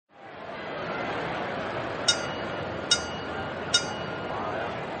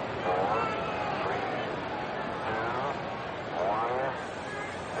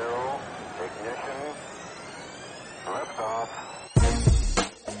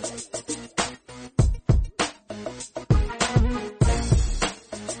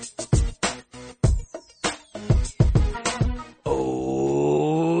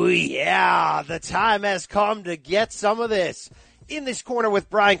The time has come to get some of this. In This Corner with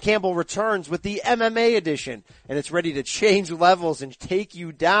Brian Campbell returns with the MMA edition, and it's ready to change levels and take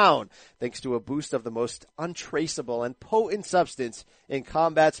you down thanks to a boost of the most untraceable and potent substance in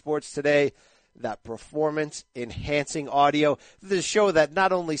combat sports today, that performance-enhancing audio. This is a show that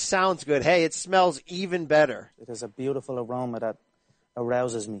not only sounds good, hey, it smells even better. It has a beautiful aroma that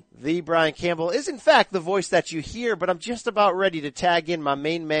arouses me. The Brian Campbell is in fact the voice that you hear, but I'm just about ready to tag in my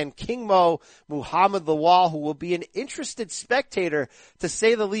main man, King Mo, Muhammad Lawal, who will be an interested spectator, to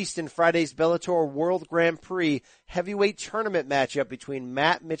say the least, in Friday's Bellator World Grand Prix heavyweight tournament matchup between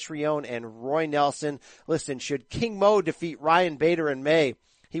Matt Mitrione and Roy Nelson. Listen, should King Mo defeat Ryan Bader in May,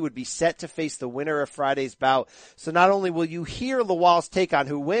 he would be set to face the winner of Friday's bout. So not only will you hear Lawal's take on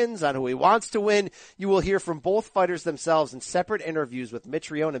who wins, on who he wants to win, you will hear from both fighters themselves in separate interviews with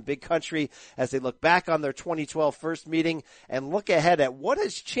Mitrione and Big Country as they look back on their 2012 first meeting and look ahead at what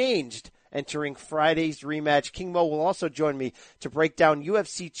has changed entering Friday's rematch. King Mo will also join me to break down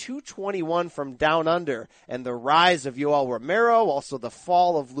UFC 221 from Down Under and the rise of Yoel Romero, also the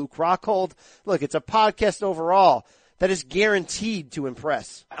fall of Luke Rockhold. Look, it's a podcast overall that is guaranteed to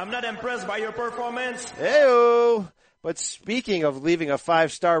impress. I'm not impressed by your performance. Hey-o. But speaking of leaving a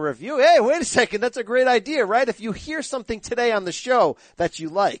 5-star review, hey, wait a second, that's a great idea, right? If you hear something today on the show that you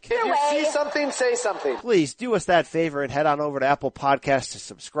like, if you see something, say something. Please do us that favor and head on over to Apple Podcasts to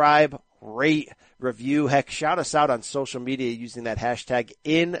subscribe, rate, review. Heck, shout us out on social media using that hashtag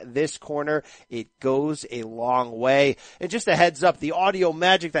In This Corner. It goes a long way. And just a heads up, the audio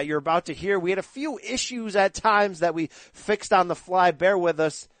magic that you're about to hear, we had a few issues at times that we fixed on the fly. Bear with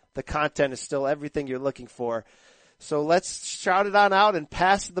us. The content is still everything you're looking for. So let's shout it on out and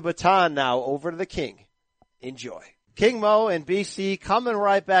pass the baton now over to the King. Enjoy. King Mo and BC coming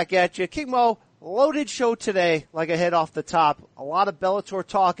right back at you. King Mo, loaded show today, like I hit off the top. A lot of Bellator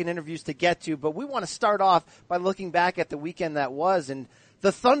talk and interviews to get to, but we want to start off by looking back at the weekend that was, and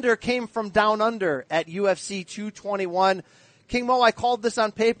the thunder came from Down Under at UFC 221. King Mo, I called this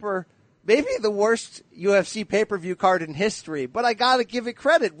on paper maybe the worst UFC pay-per-view card in history, but I gotta give it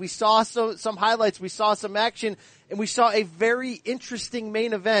credit. We saw some highlights, we saw some action, and we saw a very interesting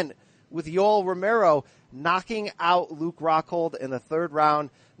main event with Yoel Romero knocking out Luke Rockhold in the third round,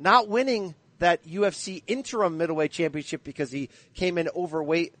 not winning that UFC interim middleweight championship because he came in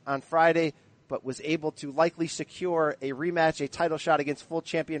overweight on Friday, but was able to likely secure a rematch, a title shot against full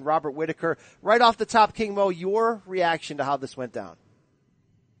champion Robert Whittaker. Right off the top, King Mo, your reaction to how this went down?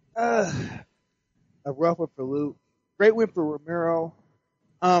 A rough one for Luke. Great win for Romero.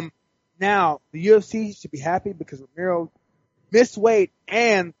 Now, the UFC should be happy because Romero missed weight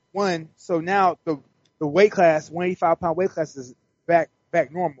and won, so now the weight class, 185-pound weight class, is back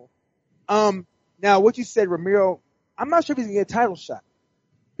normal. Now what you said, Romero, I'm not sure if he's gonna get a title shot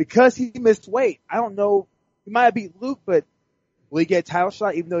because he missed weight. I don't know. He might have beat Luke, but will he get a title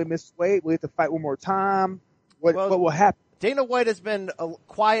shot even though he missed weight? Will he have to fight one more time? What will happen? Dana White has been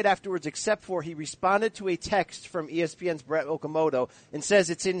quiet afterwards, except for he responded to a text from ESPN's Brett Okamoto and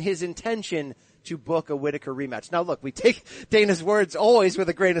says it's in his intention to book a Whittaker rematch. Now look, we take Dana's words always with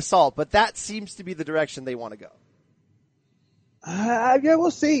a grain of salt, but that seems to be the direction they want to go. Yeah,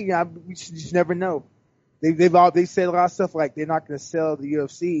 we'll see. We just never know. They said a lot of stuff like they're not going to sell the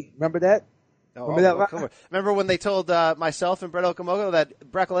UFC. Remember that? Remember when they told myself and Brett Okamoto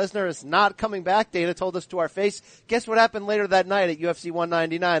that Brock Lesnar is not coming back? Dana told us to our face. Guess what happened later that night at UFC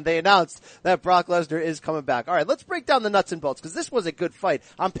 199? They announced that Brock Lesnar is coming back. All right, let's break down the nuts and bolts because this was a good fight.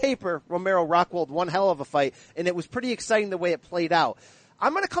 On paper, Romero Rockhold, one hell of a fight, and it was pretty exciting the way it played out.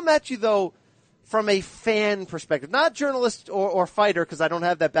 I'm going to come at you though from a fan perspective, not journalist or fighter because I don't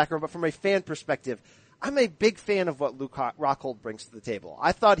have that background, but from a fan perspective. I'm a big fan of what Luke Rockhold brings to the table.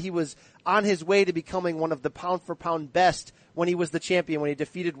 I thought he was on his way to becoming one of the pound-for-pound best when he was the champion, when he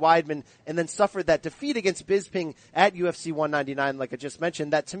defeated Weidman and then suffered that defeat against Bisping at UFC 199, like I just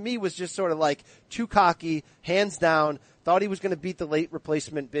mentioned. That to me was just sort of like too cocky, hands down, thought he was going to beat the late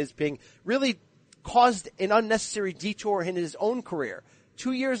replacement Bisping, really caused an unnecessary detour in his own career.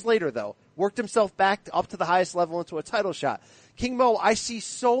 2 years later, though, worked himself back up to the highest level into a title shot. King Mo, I see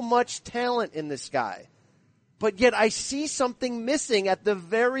so much talent in this guy. But yet I see something missing at the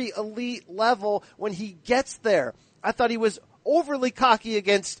very elite level when he gets there. I thought he was overly cocky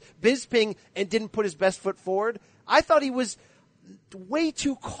against Bisping and didn't put his best foot forward. I thought he was way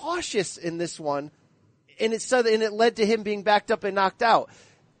too cautious in this one, and it led to him being backed up and knocked out.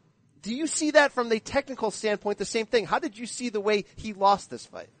 Do you see that from the technical standpoint, the same thing? How did you see the way he lost this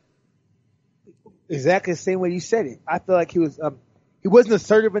fight? Exactly the same way you said it. I feel like he wasn't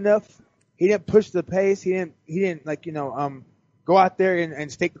assertive enough. He didn't push the pace. He didn't go out there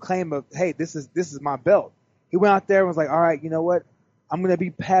and stake the claim of, hey, this is my belt. He went out there and was like, all right, you know what? I'm gonna be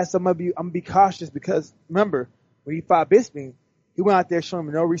past. I'm gonna be cautious because remember when he fought Bisping, he went out there showing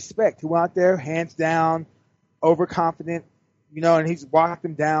him no respect. He went out there hands down, overconfident, and he's walked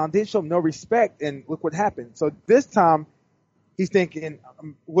him down. Didn't show him no respect, and look what happened. So this time he's thinking.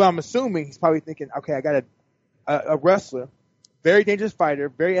 Well, I'm assuming he's probably thinking, okay, I got a wrestler, very dangerous fighter,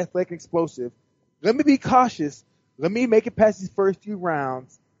 very athletic and explosive. Let me be cautious. Let me make it past these first few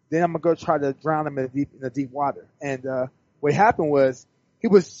rounds. Then I'm gonna go try to drown him in the deep water. And what happened was he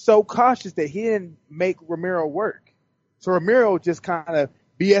was so cautious that he didn't make Romero work. So Romero just kind of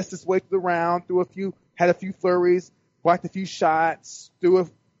BS'd his way through the round, had a few flurries, blocked a few shots, threw a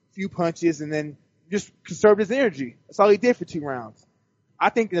few punches, and then just conserved his energy. That's all he did for 2 rounds. I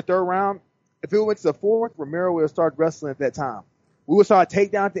think in the 3rd round, if it went to the 4th, Romero would have started wrestling at that time. We would saw a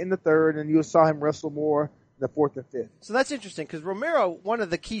takedown at the end of the 3rd, and you would saw him wrestle more in the 4th and 5th. So that's interesting because Romero, one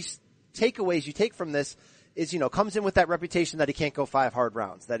of the key takeaways you take from this is, comes in with that reputation that he can't go 5 hard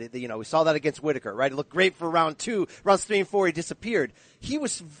rounds. That, we saw that against Whitaker, right? It looked great for round 2. Rounds 3 and 4, he disappeared. He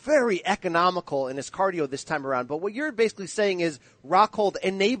was very economical in his cardio this time around. But what you're basically saying is Rockhold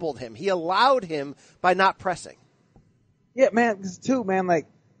enabled him. He allowed him by not pressing. Yeah, man, this too, man,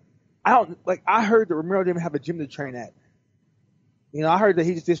 I heard that Romero didn't have a gym to train at. I heard that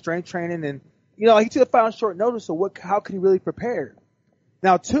he just did strength training and, he took the fight on short notice, so how could he really prepare?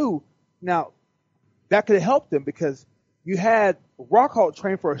 Now, that could have helped him because you had Rockhold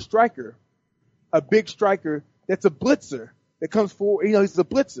train for a striker, a big striker that's a blitzer that comes forward. He's a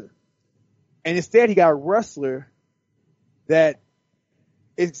blitzer. And instead he got a wrestler that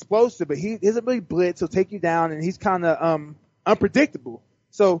is explosive, but he isn't really blitz. He'll take you down and he's kind of, unpredictable.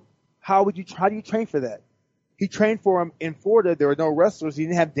 So how do you train for that? He trained for him in Florida. There were no wrestlers. He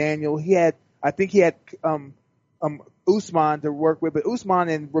didn't have Daniel. I think he had, Usman to work with, but Usman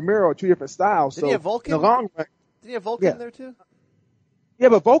and Romero are 2 different styles. Did he have Vulcan? In the long run, did he have Vulcan there too? Yeah,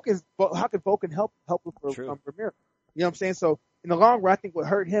 but how could Vulcan help with Romero? You know what I'm saying? So in the long run, I think what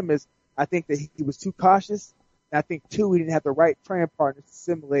hurt him is I think that he was too cautious, and I think 2, he didn't have the right training partners to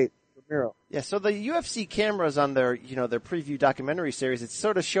simulate Romero. Yeah, so the UFC cameras on their preview documentary series, it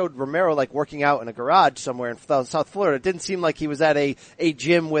sort of showed Romero like working out in a garage somewhere in South Florida. It didn't seem like he was at a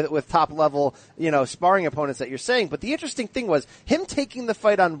gym with top level, sparring opponents that you're saying. But the interesting thing was him taking the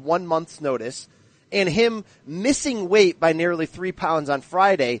fight on 1 month's notice and him missing weight by nearly 3 pounds on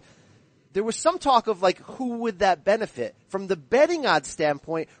Friday. There was some talk of who would that benefit? From the betting odds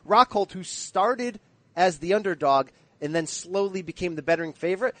standpoint, Rockhold, who started as the underdog and then slowly became the betting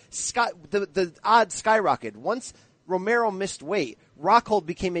favorite, the odds skyrocketed. Once Romero missed weight, Rockhold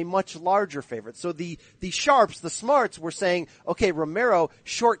became a much larger favorite. So the sharps, the smarts were saying, okay, Romero,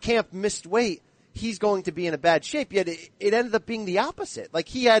 short camp, missed weight, he's going to be in a bad shape. Yet it ended up being the opposite.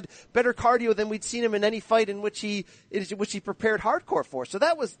 He had better cardio than we'd seen him in any fight in which he prepared hardcore for. So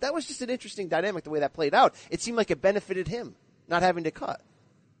that was just an interesting dynamic the way that played out. It seemed like it benefited him, not having to cut.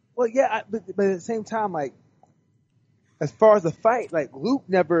 Well, yeah, but at the same time, as far as the fight, Luke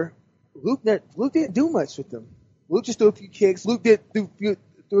didn't do much with him. Luke just threw a few kicks. Luke threw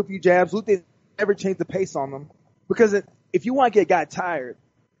a few jabs. Luke didn't ever change the pace on them. Because if you want to get a guy tired,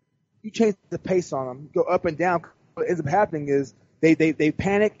 you change the pace on them, go up and down. What ends up happening is they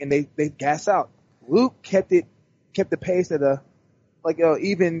panic and they gas out. Luke kept the pace at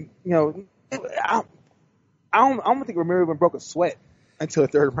even, I don't think Romero even broke a sweat until the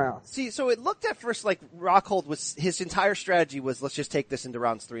 3rd round. See, so it looked at first like Rockhold was, his entire strategy was, let's just take this into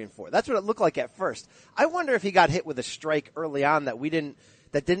rounds 3 and 4. That's what it looked like at first. I wonder if he got hit with a strike early on that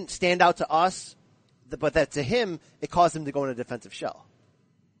didn't stand out to us, but that to him, it caused him to go in a defensive shell.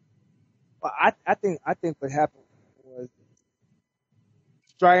 Well, I think what happened was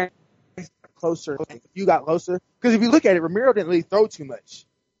strike closer. You got closer. Because if you look at it, Romero didn't really throw too much.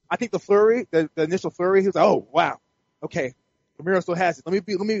 I think the flurry, the initial flurry, he was like, oh, wow. Okay. Romero still has it.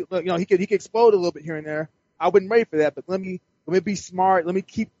 He could explode a little bit here and there. I wasn't ready for that, but let me be smart. Let me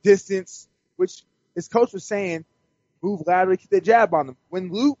keep distance, which his coach was saying, move laterally, keep that jab on him.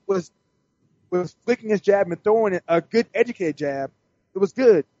 When Luke was flicking his jab and throwing it, a good educated jab, it was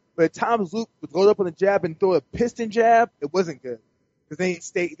good. But at times Luke would load up on the jab and throw a piston jab, it wasn't good. Because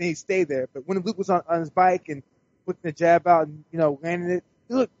they ain't stay there. But when Luke was on his bike and putting the jab out and, landing it,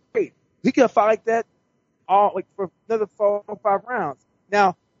 he looked great. He could have fought like that for another 4 or 5 rounds.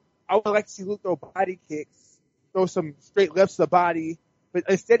 Now, I would like to see Luke throw body kicks, throw some straight lefts to the body, but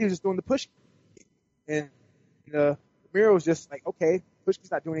instead he was just doing the push kick. And Romero was just like, okay, push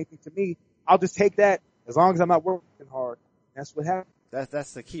kick's not doing anything to me. I'll just take that as long as I'm not working hard. That's what happened.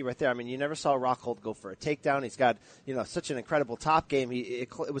 That's the key right there. I mean, you never saw Rockhold go for a takedown. He's got, such an incredible top game. It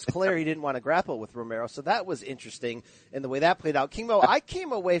was clear he didn't want to grapple with Romero, so that was interesting in the way that played out. King Mo, I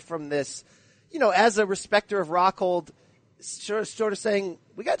came away from this, as a respecter of Rockhold, sort of saying,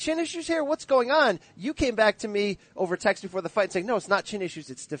 we got chin issues here. What's going on? You came back to me over text before the fight and saying, no, it's not chin issues.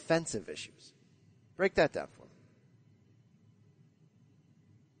 It's defensive issues. Break that down for me.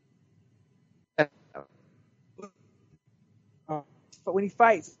 But when he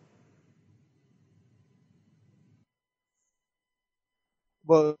fights,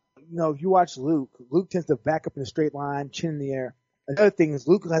 well, if you watch Luke tends to back up in a straight line, chin in the air. Another thing is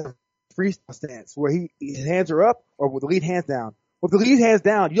Luke has a freestyle stance where his hands are up or with the lead hands down. With the lead hands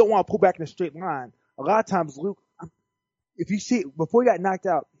down, you don't want to pull back in a straight line. A lot of times Luke, if you see, before he got knocked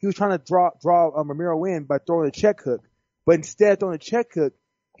out, he was trying to draw Romero in by throwing a check hook. But instead of throwing a check hook,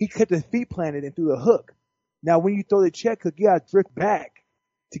 he kept his feet planted and threw the hook. Now, when you throw the check hook, you gotta drift back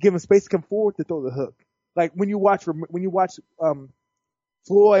to give him space to come forward to throw the hook. Like when you watch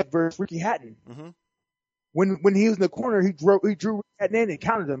Floyd versus Ricky Hatton, when he was in the corner, he drew Ricky Hatton in and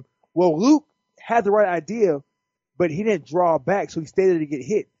counted him. Well, Luke had the right idea, but he didn't draw back, so he stayed there to get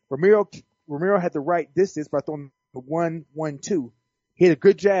hit. Romero had the right distance by throwing the 1-1-2. He had a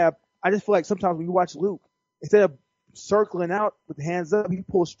good jab. I just feel like sometimes when you watch Luke, instead of circling out with the hands up, he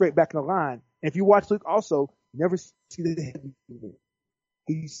pulls straight back in the line. And if you watch Luke also, you never see the head movement.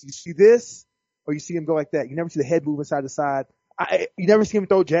 You see this, or you see him go like that. You never see the head moving side to side. You never see him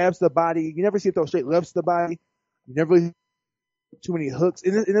throw jabs to the body. You never see him throw straight lefts to the body. You never really too many hooks.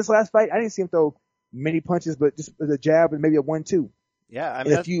 In this last fight, I didn't see him throw many punches, but just a jab and maybe a 1-2. Yeah, I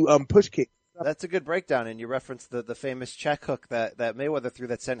mean, and a few push kicks. That's a good breakdown, and you referenced the famous check hook that Mayweather threw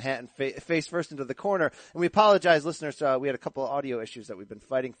that sent Hatton face first into the corner. And we apologize, listeners. We had a couple of audio issues that we've been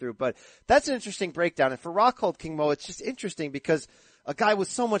fighting through, but that's an interesting breakdown. And for Rockhold, King Mo, it's just interesting because a guy with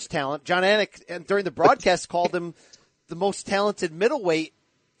so much talent, John Anik, during the broadcast called him the most talented middleweight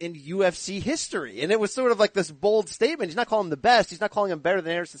in UFC history. And it was sort of like this bold statement. He's not calling him the best. He's not calling him better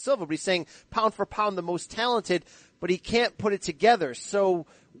than Anderson Silva, but he's saying pound for pound the most talented, but he can't put it together. So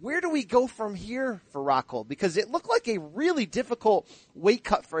where do we go from here for Rockhold? Because it looked like a really difficult weight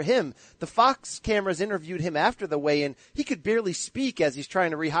cut for him. The Fox cameras interviewed him after the weigh-in. He could barely speak as he's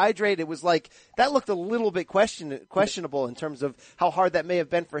trying to rehydrate. It was like, that looked a little bit questionable in terms of how hard that may have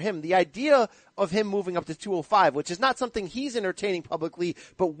been for him. The idea of him moving up to 205, which is not something he's entertaining publicly,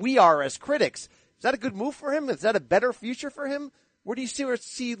 but we are as critics. Is that a good move for him? Is that a better future for him? Where do you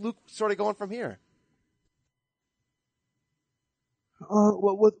see Luke sort of going from here?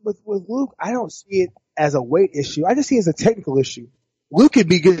 Well, with Luke, I don't see it as a weight issue. I just see it as a technical issue. Luke could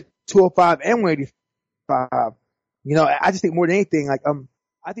be good at 205 and 185. I just think more than anything, I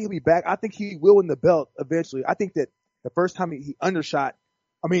think he'll be back. I think he will win the belt eventually. I think that the first time he overshot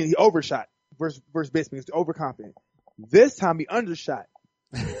versus Bisping. He's overconfident. This time he undershot.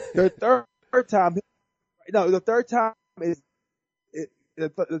 The third time is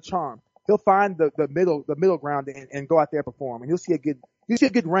the charm. He'll find the middle ground and go out there and perform, and you'll see a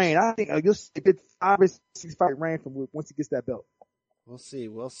good reign. I think you'll see a good 5 or 6 fight reign from Luke once he gets that belt. We'll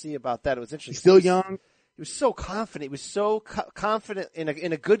see about that. It was interesting. He's still young. He was so confident. He was so confident in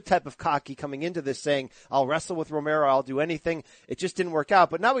a good type of cocky coming into this, saying, I'll wrestle with Romero. I'll do anything. It just didn't work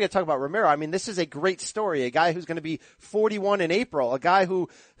out. But now we got to talk about Romero. I mean, this is a great story. A guy who's going to be 41 in April. A guy who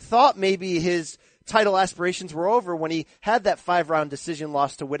thought maybe his title aspirations were over when he had that 5-round decision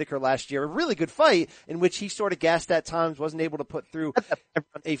loss to Whitaker last year. A really good fight in which he sort of gassed at times, wasn't able to put through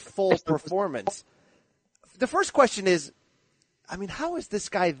a full performance. The first question is, I mean, how is this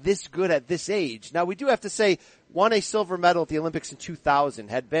guy this good at this age? Now, we do have to say, won a silver medal at the Olympics in 2000,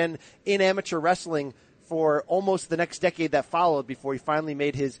 had been in amateur wrestling for almost the next decade that followed before he finally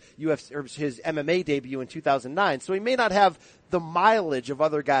made his his MMA debut in 2009. So he may not have the mileage of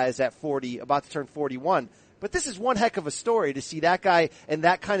other guys at 40, about to turn 41. But this is one heck of a story to see that guy in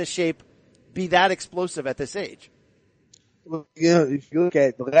that kind of shape be that explosive at this age. Well, if you look at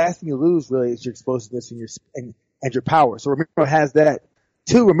it, the last thing you lose really is your explosiveness and your power. So Romero has that.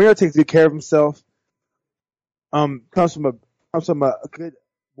 2, Romero takes good care of himself. Comes from a good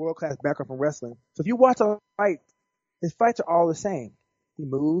world-class background from wrestling. So if you watch a fight, his fights are all the same. He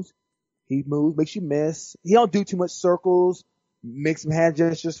moves, makes you miss. He don't do too much circles, makes some hand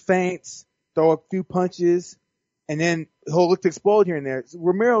gestures, feints, throw a few punches, and then he'll look to explode here and there. So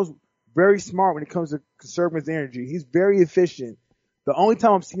Romero's very smart when it comes to conserving his energy. He's very efficient. The only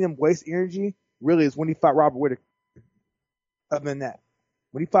time I've seen him waste energy really is when he fought Robert Whitaker. Other than that,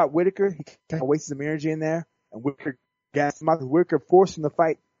 when he fought Whitaker, he kind of wasted some energy in there, and Whitaker gassed him out. Whitaker forced him to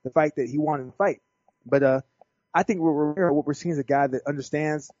fight the fight that he wanted to fight. But I think with Romero, what we're seeing is a guy that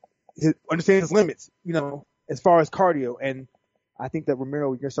understands his limits, you know, as far as cardio. And I think that Romero,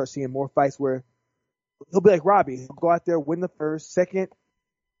 you're going to start seeing more fights where he'll be like Robbie. He'll go out there, win the first, second.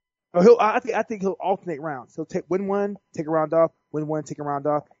 Or I think he'll alternate rounds. He'll win one, take a round off, win one, take a round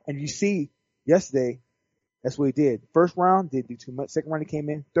off. And you see yesterday, that's what he did. First round, didn't do too much. Second round, he came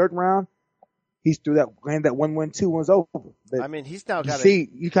in. Third round, he's through that, landed that 1-1-2 was over. But I mean, he's now got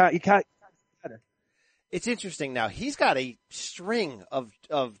you can't. It's interesting now. He's got a string of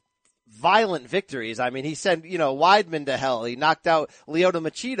violent victories. I mean, he sent, Weidman to hell. He knocked out Lyoto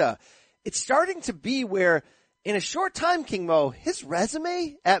Machida. It's starting to be where in a short time, King Mo, his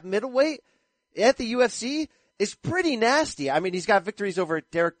resume at middleweight at the UFC is pretty nasty. I mean, he's got victories over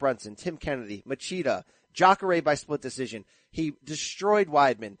Derek Brunson, Tim Kennedy, Machida, Jacare by split decision. He destroyed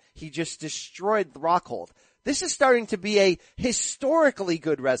Weidman. He just destroyed Rockhold. This is starting to be a historically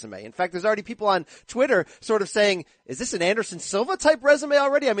good resume. In fact, there's already people on Twitter sort of saying, is this an Anderson Silva type resume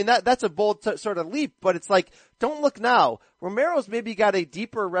already? I mean, that's a bold sort of leap, but it's like, don't look now. Romero's maybe got a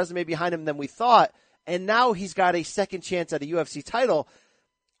deeper resume behind him than we thought, and now he's got a second chance at a UFC title.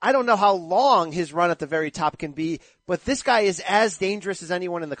 I don't know how long his run at the very top can be, but this guy is as dangerous as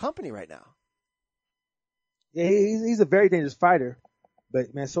anyone in the company right now. Yeah, he's a very dangerous fighter.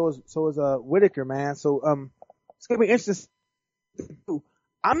 But man, so is Whitaker, man. So it's gonna be interesting.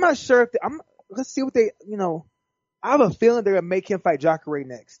 I'm not sure if let's see what they, I have a feeling they're gonna make him fight Jacare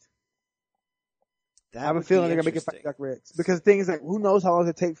next. I have a feeling they're gonna make him fight Jacare next because things like who knows how long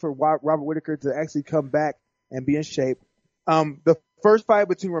it takes for Robert Whitaker to actually come back and be in shape. The first fight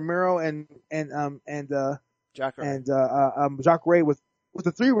between Romero and Jacare was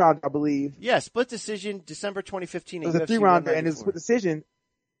a 3-round, I believe. Yeah, split decision, December 2015. It was a 3-rounder, and it was a split decision.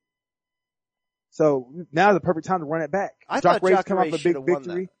 So now's the perfect time to run it back. I thought Jacare come off a big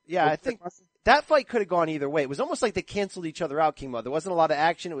victory. Yeah, I think that fight could have gone either way. It was almost like they canceled each other out, King Mo. There wasn't a lot of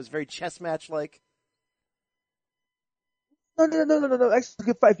action. It was very chess match-like. No. Actually, it's a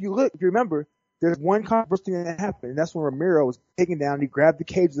good fight. If you remember, there's one controversial thing that happened, and that's when Romero was taken down and he grabbed the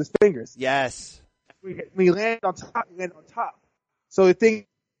cage with his fingers. Yes. When he landed on top, he landed on top. So the thing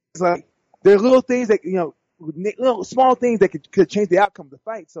is like, there are little things that, little small things that could change the outcome of the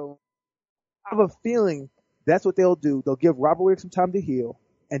fight. So I have a feeling that's what they'll do. They'll give Robert Whitaker some time to heal,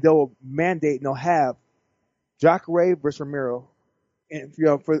 and they'll mandate and they'll have Jacare versus Romero, and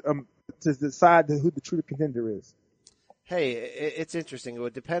to decide who the true contender is. Hey, it's interesting. It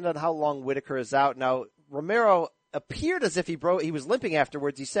would depend on how long Whitaker is out. Now, Romero appeared as if he was limping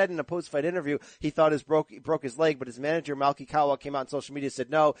afterwards. He said in a post-fight interview he thought he broke his leg, but his manager Malky Kawa came out on social media and said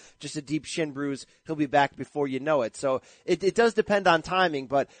no, just a deep shin bruise. He'll be back before you know it. So it does depend on timing,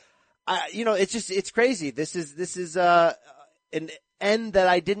 but it's crazy. This is an end that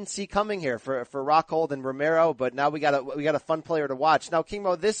I didn't see coming here for Rockhold and Romero, but now we got a fun player to watch. Now, King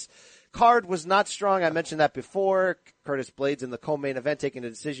Mo, this card was not strong. I mentioned that before. Curtis Blades in the co-main event taking a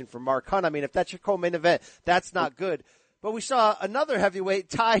decision for Mark Hunt. I mean, if that's your co-main event, that's not good. But we saw another heavyweight,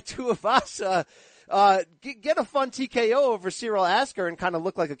 Tai Tuivasa, get a fun TKO over Cyril Asker and kind of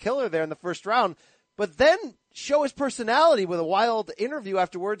look like a killer there in the first round. But then show his personality with a wild interview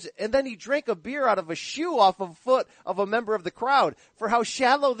afterwards, and then he drank a beer out of a shoe off of a foot of a member of the crowd for how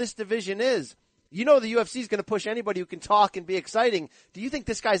shallow this division is. The UFC is going to push anybody who can talk and be exciting. Do you think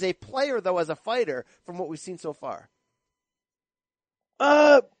this guy's a player, though, as a fighter from what we've seen so far?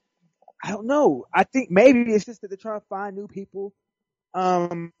 I don't know. I think maybe it's just that they're trying to find new people.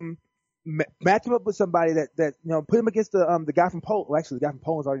 Match him up with somebody that put him against the guy from Poland. Well, actually, the guy from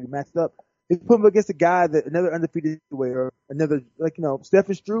Poland's already matched up. They put him against a guy another undefeated way, or another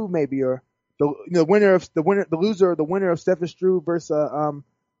Stefan Struve maybe, or the winner of Stefan Struve versus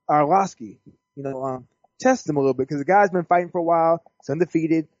Arlovsky. Test him a little bit because the guy's been fighting for a while. He's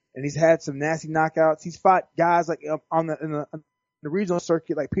undefeated and he's had some nasty knockouts. He's fought guys like in the regional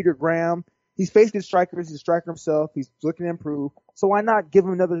circuit like Peter Graham. He's faced good strikers. He's a striker himself. He's looking to improve. So why not give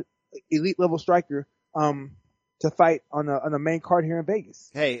him another elite level striker to fight on a main card here in Vegas?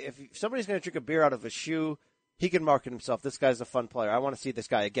 Hey, if somebody's going to drink a beer out of a shoe, he can market himself. This guy's a fun player. I want to see this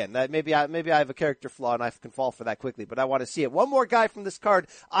guy again. Maybe I have a character flaw and I can fall for that quickly, but I want to see it. One more guy from this card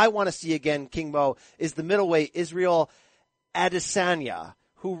I want to see again, King Mo, is the middleweight Israel Adesanya,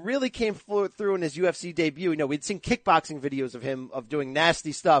 who really came through in his UFC debut. We'd seen kickboxing videos of him of doing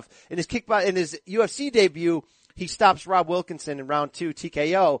nasty stuff. In his UFC debut, he stops Rob Wilkinson in round 2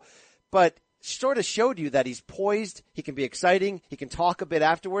 TKO, but sort of showed you that he's poised, he can be exciting, he can talk a bit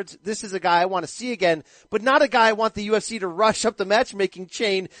afterwards. This is a guy I want to see again, but not a guy I want the UFC to rush up the matchmaking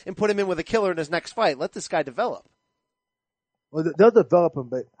chain and put him in with a killer in his next fight. Let this guy develop. Well, they'll develop him,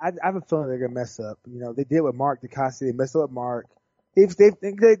 but I have a feeling they're gonna mess up. You know, they did with Mark DeCosta. They messed up with Mark.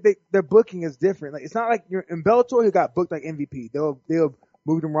 Their booking is different. Like, it's not like you're in Bellator who got booked like MVP. They'll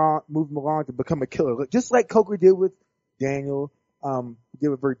move him along to become a killer. Just like Coker did with Daniel, did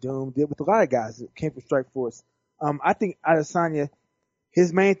with Verdum, did with a lot of guys that came from Strikeforce. I think Adesanya,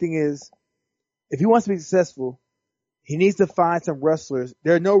 his main thing is, if he wants to be successful, he needs to find some wrestlers.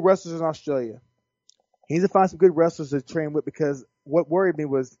 There are no wrestlers in Australia. He needs to find some good wrestlers to train with, because what worried me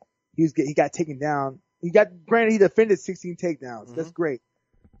was he got taken down. Granted, he defended 16 takedowns. Mm-hmm. That's great.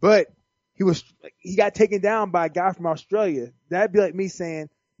 But he got taken down by a guy from Australia. That'd be like me saying,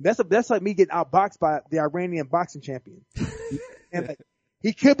 that's like me getting outboxed by the Iranian boxing champion. And like,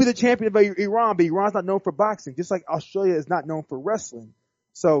 he could be the champion of Iran, but Iran's not known for boxing, just like Australia is not known for wrestling.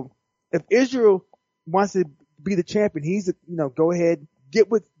 So if Israel wants to be the champion, he's, go ahead, get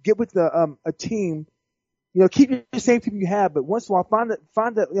with a team, keep the same team you have, but once in a while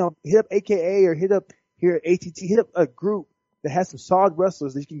find hit up AKA or hit up here at ATT, hit up a group that has some solid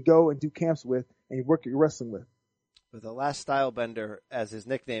wrestlers that you can go and do camps with and you work your wrestling with. With the last style bender as his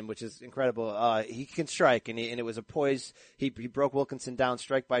nickname, which is incredible. He can strike, and it was a poise. He broke Wilkinson down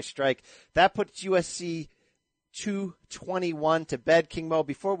strike by strike. That puts USC 221 to bed, King Mo.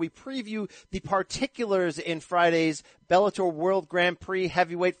 Before we preview the particulars in Friday's Bellator World Grand Prix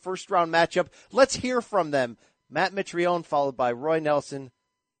heavyweight first round matchup, let's hear from them. Matt Mitrione followed by Roy Nelson.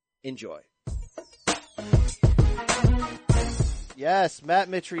 Enjoy. Yes, Matt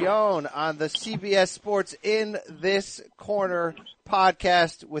Mitrione on the CBS Sports In This Corner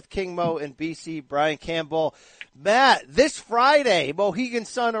podcast with King Mo and BC Brian Campbell. Matt, this Friday, Mohegan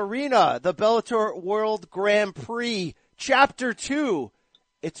Sun Arena, the Bellator World Grand Prix, Chapter 2.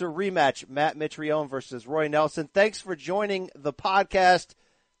 It's a rematch, Matt Mitrione versus Roy Nelson. Thanks for joining the podcast.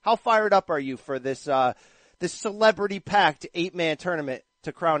 How fired up are you for this celebrity-packed 8-man tournament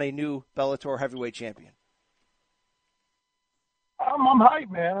to crown a new Bellator heavyweight champion? I'm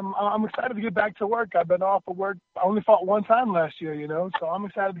hyped, man. I'm excited to get back to work. I've been off of work. I only fought one time last year, so I'm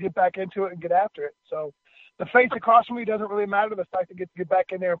excited to get back into it and get after it. So the face across from me doesn't really matter. The fact to get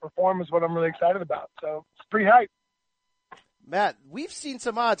back in there and perform is what I'm really excited about. So it's pretty hyped. Matt, we've seen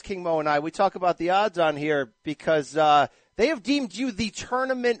some odds, King Mo and I. We talk about the odds on here because they have deemed you the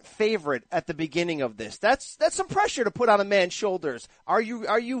tournament favorite at the beginning of this. That's some pressure to put on a man's shoulders. Are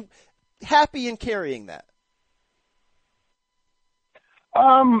you happy in carrying that?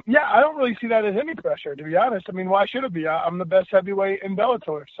 Yeah, I don't really see that as any pressure, to be honest. I mean, why should it be? I'm the best heavyweight in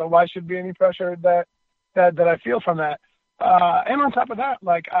Bellator, so why should be any pressure that I feel from that? And on top of that,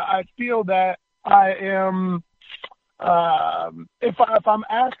 I feel that I am, if I'm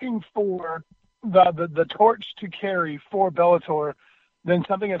asking for the torch to carry for Bellator, then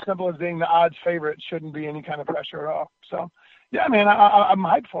something as simple as being the odds favorite shouldn't be any kind of pressure at all. So, yeah, man, I'm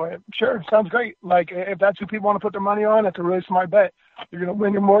hyped for it. Sure, sounds great. If that's who people want to put their money on, that's a really smart bet. You're going to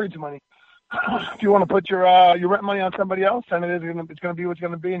win your mortgage money. If you want to put your rent money on somebody else, then it's going to be what's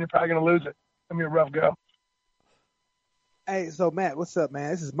going to be, and you're probably going to lose it. It's going to be a rough go. Hey, so Matt, what's up, man?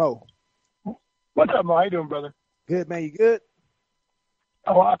 This is Mo. What's up, Mo? How you doing, brother? Good, man. You good?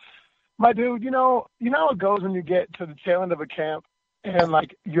 Oh, my dude, you know how it goes when you get to the tail end of a camp, and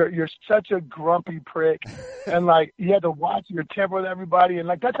you're such a grumpy prick, and you have to watch your temper with everybody, and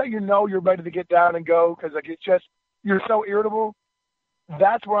that's how you know you're ready to get down and go, because it's just you're so irritable.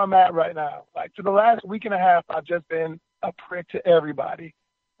 That's where I'm at right now. For the last week and a half, I've just been a prick to everybody.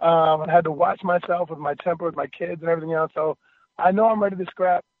 I had to watch myself with my temper with my kids and everything else. So I know I'm ready to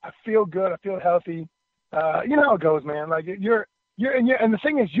scrap. I feel good. I feel healthy. You know how it goes, man. And the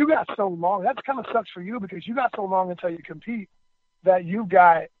thing is, you got so long. That kind of sucks for you because you got so long until you compete that you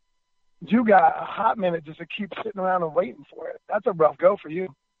got a hot minute just to keep sitting around and waiting for it. That's a rough go for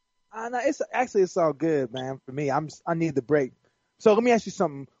you. No, it's all good, man. For me, I need the break. So let me ask you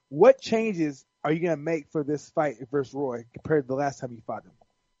something. What changes are you going to make for this fight versus Roy compared to the last time you fought him?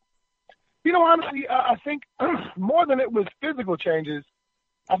 Honestly, I think more than it was physical changes,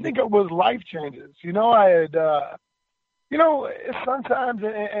 I think it was life changes. I had, sometimes,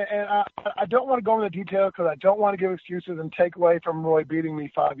 and I don't want to go into detail because I don't want to give excuses and take away from Roy beating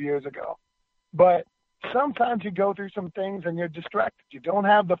me 5 years ago. But sometimes you go through some things and you're distracted. You don't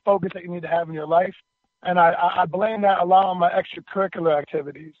have the focus that you need to have in your life. And I blame that a lot on my extracurricular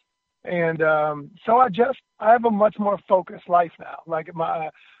activities. And so I have a much more focused life now. I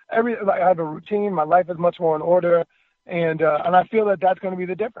have a routine. My life is much more in order. And I feel that that's going to be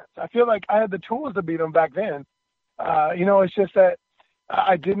the difference. I feel like I had the tools to beat him back then. It's just that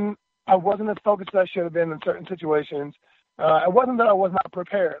I wasn't as focused as I should have been in certain situations. It wasn't that I was not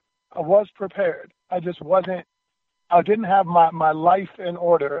prepared. I was prepared. I just wasn't I didn't have my life in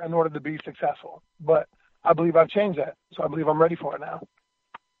order to be successful. But I believe I've changed that. So I believe I'm ready for it now.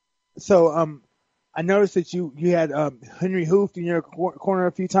 So, I noticed that you had Henry Hooft in your corner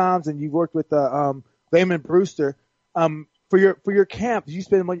a few times, and you worked with Layman Brewster. For your camp, did you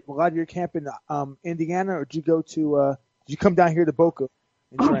spend a lot of your camp in Indiana, or did you go to did you come down here to Boca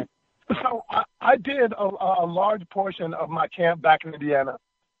and train? So I did a large portion of my camp back in Indiana.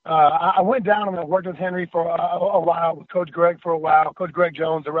 I went down and I worked with Henry for a while, with Coach Greg for a while, Coach Greg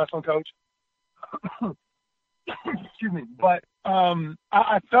Jones, the wrestling coach. Excuse me. But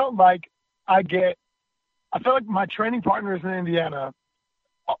I felt like my training partners in Indiana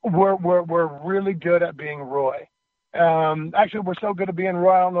were really good at being Roy. Actually, we're so good at being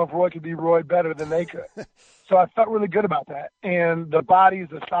Roy, I don't know if Roy could be Roy better than they could. So I felt really good about that. And the bodies,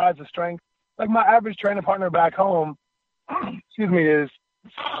 the size, the strength. Like my average training partner back home, excuse me, is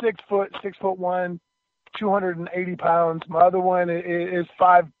 6'1", 280 pounds. My other one is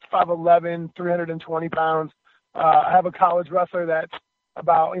 5'11", 320 pounds. I have a college wrestler that's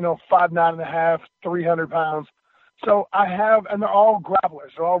about, 5'9.5", 300 pounds. So I have, and they're all grapplers,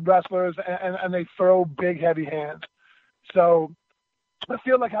 they're all wrestlers, and they throw big, heavy hands. So I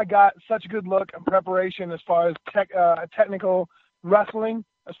feel like I got such a good look and preparation as far as technical wrestling,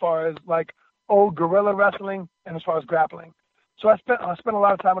 as far as like old guerrilla wrestling, and as far as grappling. So I spent a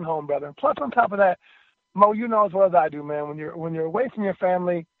lot of time at home, brother. Plus, on top of that, Mo, you know as well as I do, man. When you're away from your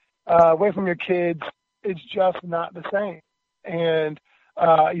family, away from your kids, it's just not the same. And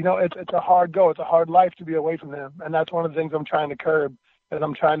it's a hard go. It's a hard life to be away from them, and that's one of the things I'm trying to curb. Is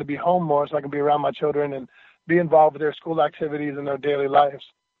I'm trying to be home more so I can be around my children and be involved with their school activities and their daily lives.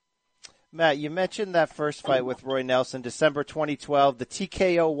 Matt, you mentioned that first fight with Roy Nelson, December 2012, the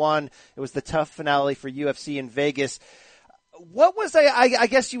TKO one. It was the tough finale for UFC in Vegas. What was, I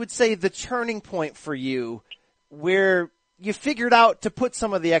guess you would say, the turning point for you where you figured out to put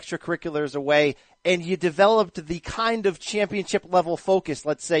some of the extracurriculars away and you developed the kind of championship level focus,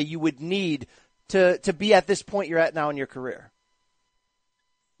 let's say, you would need to be at this point you're at now in your career?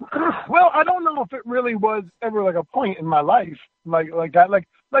 Well, I don't know if it really was ever like a point in my life like that. Like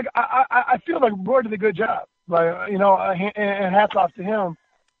I feel like Roy did a good job, and hats off to him.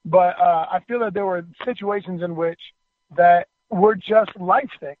 But I feel that there were situations in which that were just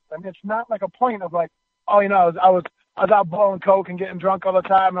life things. I mean, it's not like a point of like, I was out blowing coke and getting drunk all the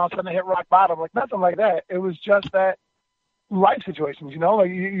time, and all of a sudden I hit rock bottom. Like nothing like that. It was just that life situations,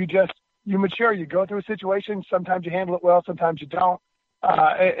 like you mature, you go through a situation. Sometimes you handle it well, sometimes you don't.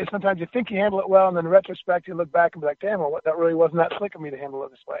 Sometimes you think you handle it well, and then in retrospect, you look back and be like, damn, well, that really wasn't that slick of me to handle it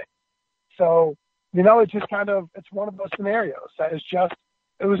this way. So, it's just it's one of those scenarios that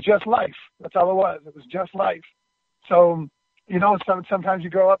it was just life. That's all it was. It was just life. So, sometimes you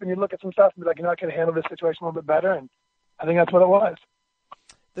grow up and you look at some stuff and be like, I could handle this situation a little bit better. And I think that's what it was.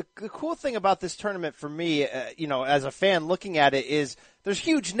 The cool thing about this tournament for me, as a fan looking at it, is there's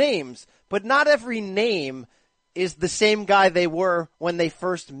huge names, but not every name is the same guy they were when they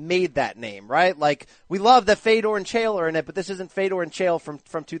first made that name, right? Like, we love that Fedor and Chael are in it, but this isn't Fedor and Chael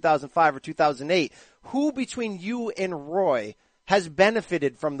from 2005 or 2008. Who between you and Roy has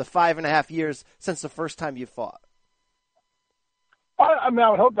benefited from the 5.5 years since the first time you fought? I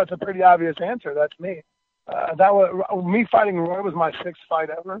would hope that's a pretty obvious answer. That's me. Me fighting Roy was my 6th fight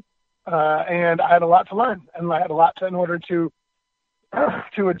ever, and I had a lot to learn, and I had a lot in order to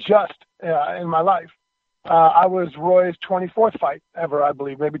adjust in my life. I was Roy's 24th fight ever, I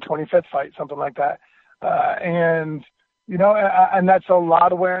believe, maybe 25th fight, something like that. And that's a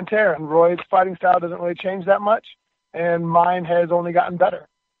lot of wear and tear. And Roy's fighting style doesn't really change that much, and mine has only gotten better.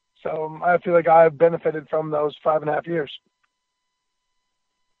 So I feel like I've benefited from those 5.5 years.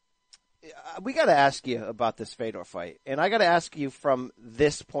 We got to ask you about this Fedor fight, and I got to ask you from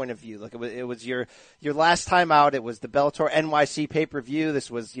this point of view. Like it was your last time out. It was the Bellator NYC pay-per-view.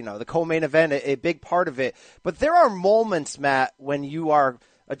 This was the co-main event, a big part of it. But there are moments, Matt, when you are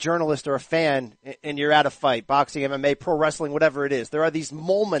a journalist or a fan and you're at a fight, boxing, MMA, pro wrestling, whatever it is. There are these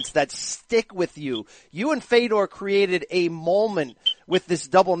moments that stick with you. You and Fedor created a moment with this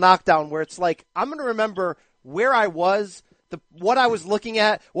double knockdown where it's like, I'm going to remember where I was, what I was looking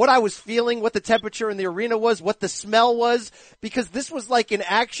at, what I was feeling, what the temperature in the arena was, what the smell was, because this was like an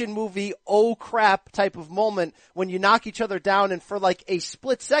action movie, oh crap type of moment when you knock each other down, and for like a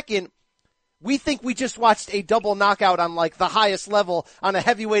split second, we think we just watched a double knockout on like the highest level on a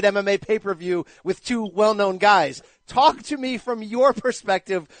heavyweight MMA pay-per-view with two well-known guys. Talk to me from your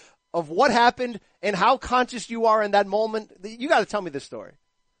perspective of what happened and how conscious you are in that moment. You got to tell me this story.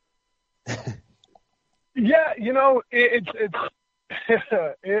 Yeah, it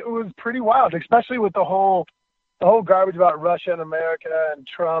was pretty wild, especially with the whole whole garbage about Russia and America and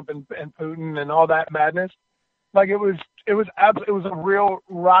Trump and Putin and all that madness. Like it was a real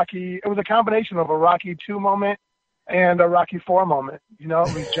Rocky. It was a combination of a Rocky 2 moment and a Rocky 4 moment. You know,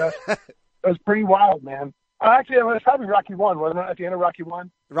 it was just it was pretty wild, man. Actually, it was probably Rocky 1, wasn't it? At the end of Rocky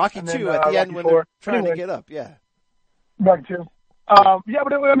 1. Rocky 2 at the end when they're trying to get up. Yeah. Rocky 2. Yeah,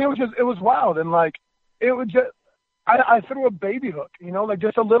 but it was wild, and like it was just. I threw a baby hook, you know, like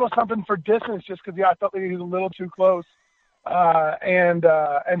just a little something for distance, just because I felt like he was a little too close,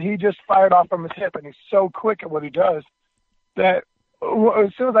 and he just fired off from his hip, and he's so quick at what he does that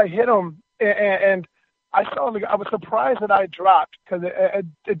as soon as I hit him, and I was surprised that I dropped because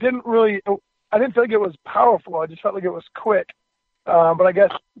it didn't really, I didn't feel like it was powerful. I just felt like it was quick, but I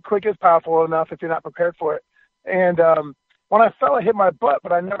guess quick is powerful enough if you're not prepared for it, and. When I fell, I hit my butt,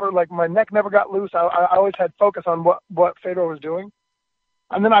 but I never, like, my neck never got loose. I always had focus on what Fedor was doing.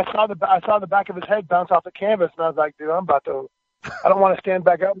 And then I saw the back of his head bounce off the canvas, and I was like, dude, I don't want to stand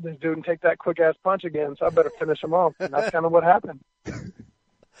back up with this dude and take that quick-ass punch again, so I better finish him off. And that's kind of what happened.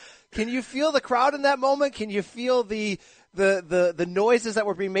 Can you feel the crowd in that moment? Can you feel the noises that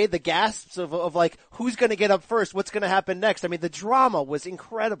were being made, the gasps of like, who's going to get up first? What's going to happen next? I mean, the drama was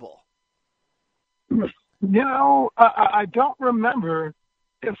incredible. You know, I don't remember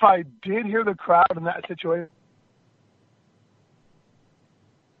if I did hear the crowd in that situation.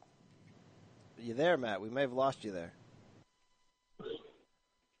 Are you there, Matt? We may have lost you there.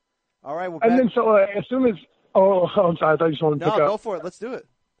 All right. And then so as soon as I'm sorry, I thought you just wanted to pick up. No, go for it. Let's do it.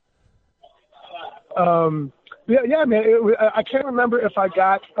 Yeah, man. I can't remember if I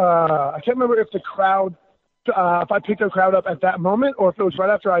got. I can't remember if the crowd, if I picked the crowd up at that moment, or if it was right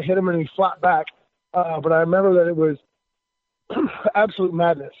after I hit him and he flopped back. But I remember that it was absolute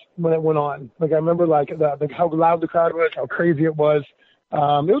madness when it went on. Like I remember like how loud the crowd was, how crazy it was. It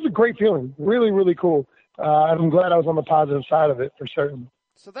was a great feeling, really, really cool. I'm glad I was on the positive side of it for certain.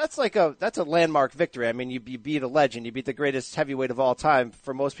 So that's a landmark victory. I mean, you beat a legend. You beat the greatest heavyweight of all time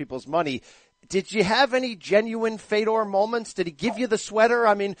for most people's money. Did you have any genuine Fedor moments? Did he give you the sweater?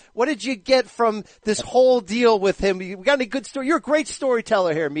 I mean, what did you get from this whole deal with him? You got any good story? You're a great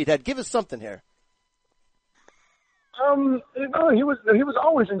storyteller here, Meathead. Give us something here. He was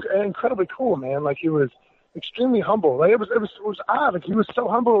always incredibly cool, man. Like he was extremely humble. Like it was odd. Like he was so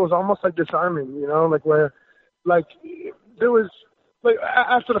humble, it was almost like disarming. You know, like where, like there was like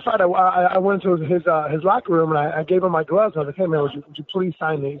after the fight, I went into his locker room and I gave him my gloves. I was like, hey man, would you please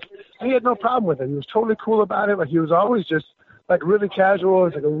sign these? And he had no problem with it. He was totally cool about it. Like he was always just like really casual.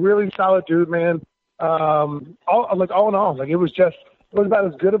 He's like a really solid dude, man. All in all, like it was about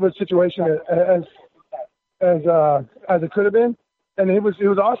as good of a situation as it could have been, and it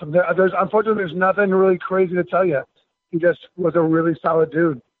was awesome. Unfortunately, there's nothing really crazy to tell you. He just was a really solid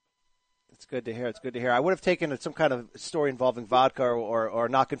dude. It's good to hear. It's good to hear. I would have taken some kind of story involving vodka or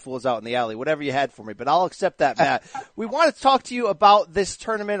knocking fools out in the alley, whatever you had for me, but I'll accept that, Matt. We want to talk to you about this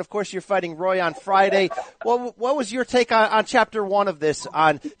tournament. Of course, you're fighting Roy on Friday. What was your take on Chapter 1 of this,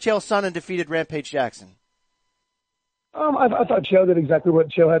 on Chael Sonnen defeated Rampage Jackson? I thought Chael did exactly what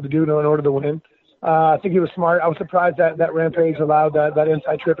Chael had to do in order to win. I think he was smart. I was surprised that Rampage allowed that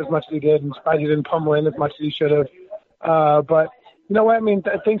inside trip as much as he did, and surprised he didn't pummel in as much as he should have. But you know what? I mean,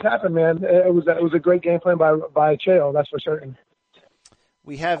 things happen, man. It was a great game plan by Chael, that's for certain.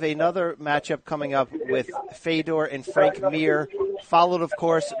 We have another matchup coming up with Fedor and Frank Mir, followed, of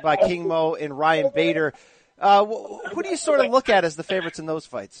course, by King Mo and Ryan Bader. Who do you sort of look at as the favorites in those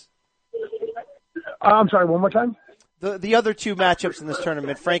fights? I'm sorry, one more time? The other two matchups in this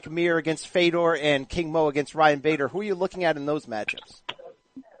tournament, Frank Mir against Fedor and King Mo against Ryan Bader. Who are you looking at in those matchups?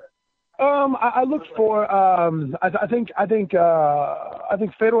 I look for. I think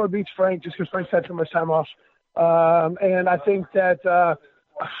Fedor beats Frank just because Frank's had too much time off, and I think that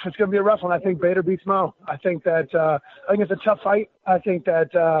it's going to be a rough one. I think Bader beats Mo. I think it's a tough fight. I think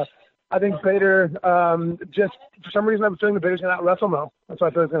Bader just for some reason I'm feeling that Bader's going to out wrestle Mo. That's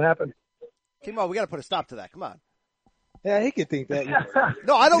what I feel is going to happen. King Mo, we got to put a stop to that. Come on. Yeah, he could think that.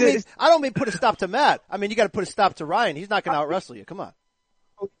 No, I don't mean put a stop to Matt. I mean, you got to put a stop to Ryan. He's not going to out wrestle you. Come on.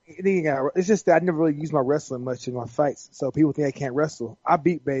 It's just that I never really use my wrestling much in my fights, so people think I can't wrestle. I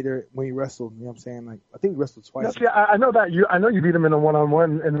beat Bader when he wrestled. You know what I'm saying? Like I think he wrestled twice. Yeah, I know that. I know you beat him in a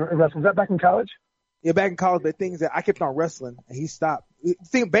one-on-one in wrestling. Was that back in college? Yeah, back in college. But the thing is that I kept on wrestling and he stopped. The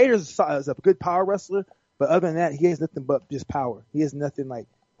thing, Bader's a good power wrestler, but other than that, he has nothing but just power. He has nothing like.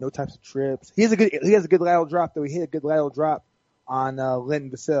 No types of trips. He has a good lateral drop though. He hit a good lateral drop on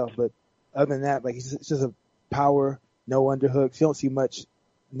Lennon Vassell, but other than that, like it's just a power, no underhooks. You don't see much,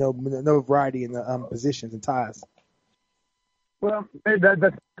 no variety in the positions and ties. Well, I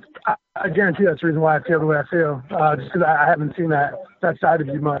guarantee that's the reason why I feel the way I feel, just because I haven't seen that side of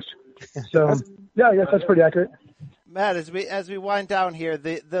you much. So, yeah, I guess that's pretty accurate. Matt, as we wind down here,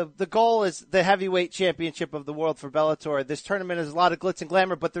 the goal is the heavyweight championship of the world for Bellator. This tournament is a lot of glitz and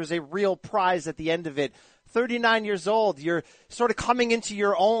glamour, but there's a real prize at the end of it. 39 years old, you're sort of coming into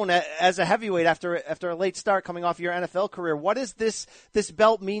your own as a heavyweight after a late start coming off your NFL career. What does this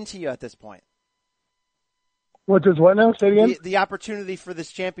belt mean to you at this point? What does what now? Say it again? The opportunity for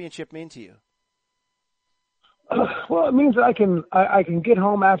this championship mean to you? Well, it means that I can get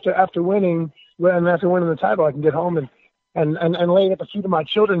home after winning, and after winning the title, I can get home and lay at the feet of my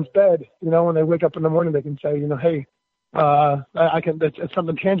children's bed. You know, when they wake up in the morning, they can say, you know, hey, it's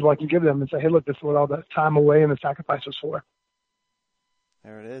something tangible I can give them and say, hey, look, this is what all the time away and the sacrifice was for.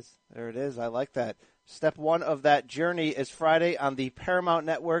 There it is. I like that. Step one of that journey is Friday on the Paramount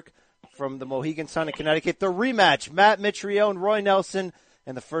Network from the Mohegan Sun in Connecticut. The rematch, Matt Mitrione, Roy Nelson,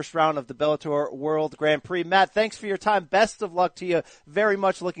 in the first round of the Bellator World Grand Prix. Matt, thanks for your time. Best of luck to you. Very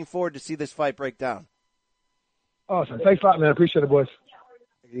much looking forward to see this fight break down. Awesome. Thanks a lot, man. I appreciate it, boys.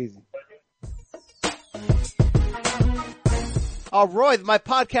 Easy. Roy, my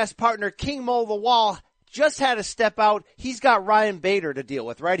podcast partner, King Mo Lawal, just had to step out. He's got Ryan Bader to deal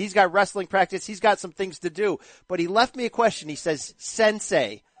with, right? He's got wrestling practice. He's got some things to do. But he left me a question. He says,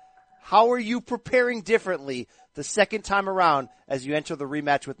 Sensei, how are you preparing differently the second time around as you enter the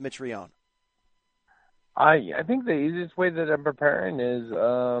rematch with Mitrione? I think the easiest way that I'm preparing is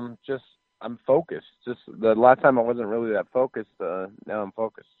just I'm focused. Just the last time I wasn't really that focused. Now I'm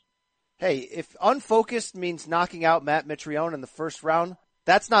focused. Hey, if unfocused means knocking out Matt Mitrione in the first round,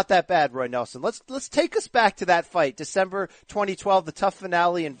 that's not that bad, Roy Nelson. Let's take us back to that fight, December 2012, the tough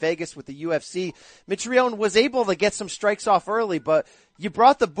finale in Vegas with the UFC. Mitrione was able to get some strikes off early, but you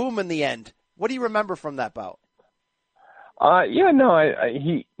brought the boom in the end. What do you remember from that bout? He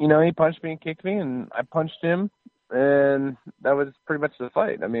punched me and kicked me, and I punched him, and that was pretty much the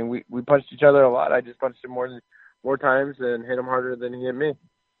fight. I mean, we punched each other a lot. I just punched him more times and hit him harder than he hit me.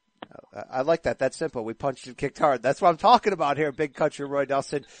 I like that. That's simple. We punched and kicked hard. That's what I'm talking about here, Big Country Roy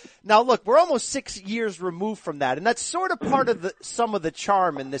Nelson. Now, look, we're almost 6 years removed from that, and that's sort of part of some of the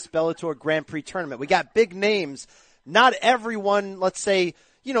charm in this Bellator Grand Prix tournament. We got big names. Not everyone, let's say,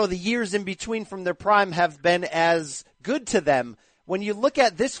 the years in between from their prime have been as good to them. When you look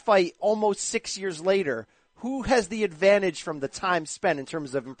at this fight almost 6 years later, who has the advantage from the time spent in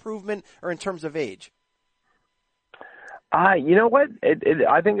terms of improvement or in terms of age? You know what?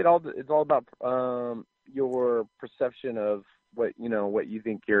 I think it's all about your perception of what you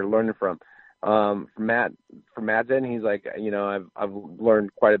think you're learning from. From Matt's end, he's like, I've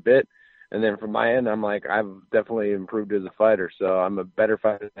learned quite a bit, and then from my end, I'm like, I've definitely improved as a fighter. So I'm a better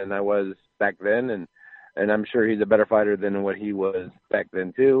fighter than I was back then, and I'm sure he's a better fighter than what he was back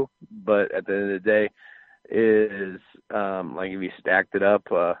then too. But at the end of the day, is like if you stacked it up,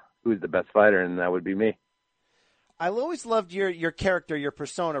 who's the best fighter, and that would be me. I always loved your character, your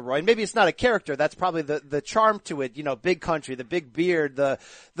persona, Roy. And maybe it's not a character. That's probably the charm to it. Big country, the big beard,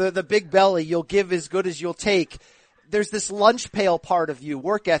 the big belly. You'll give as good as you'll take. There's this lunch pail part of you,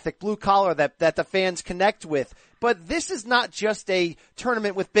 work ethic, blue collar that the fans connect with. But this is not just a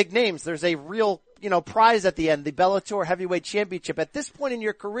tournament with big names. There's a real, prize at the end, the Bellator Heavyweight Championship. At this point in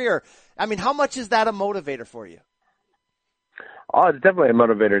your career, I mean, how much is that a motivator for you? Oh, it's definitely a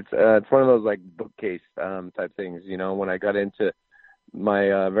motivator. It's one of those like bookcase type things. When I got into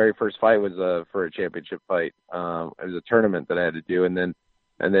my very first fight was for a championship fight. It was a tournament that I had to do, and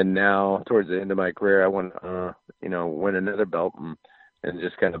then now towards the end of my career, I want win another belt and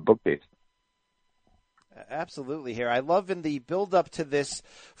just kind of bookcase. Absolutely here. I love in the build up to this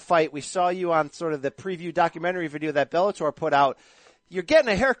fight, we saw you on sort of the preview documentary video that Bellator put out. You're getting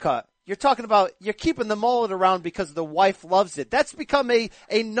a haircut. You're talking about you're keeping the mullet around because the wife loves it. That's become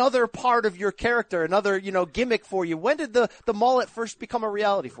another part of your character, another, gimmick for you. When did the mullet first become a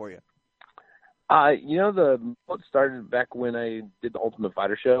reality for you? The mullet started back when I did the Ultimate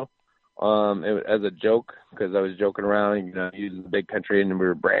Fighter show. As a joke, because I was joking around, using the Big Country, and we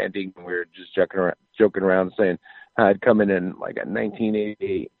were branding, and we were just joking around saying I'd come in like a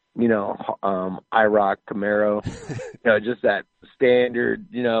 1988. IROC Camaro, just that standard,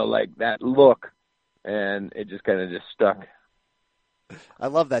 like that look, and it just kind of just stuck. I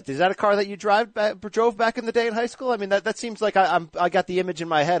love that. Is that a car that you drove back in the day in high school? I mean, that seems like I got the image in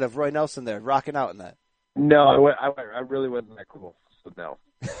my head of Roy Nelson there rocking out in that. No, I really wasn't that cool. So no.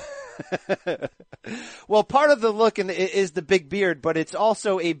 Well, part of the look is the big beard, but it's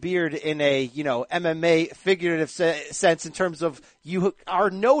also a beard in a, MMA figurative sense in terms of you are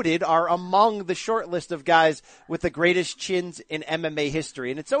among the short list of guys with the greatest chins in MMA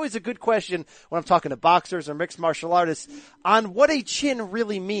history. And it's always a good question when I'm talking to boxers or mixed martial artists on what a chin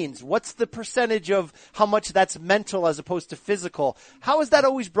really means. What's the percentage of how much that's mental as opposed to physical? How has that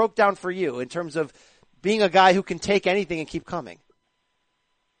always broke down for you in terms of being a guy who can take anything and keep coming?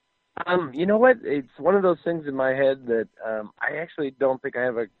 You know what? It's one of those things in my head that I actually don't think I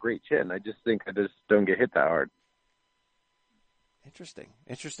have a great chin. I just think I just don't get hit that hard.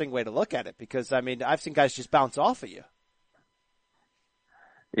 Interesting way to look at it, because I've seen guys just bounce off of you.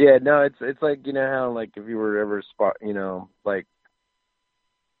 Yeah, no, it's like, how, like, if you were ever like,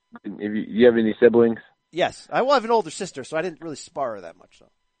 if you have any siblings? Yes, I will have an older sister, so I didn't really spar her that much,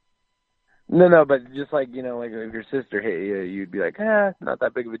 though. No, but just like, like if your sister hit you, you'd be like, not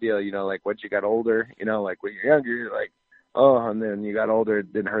that big of a deal. Like once you got older, like when you're younger, you're like, oh, and then you got older,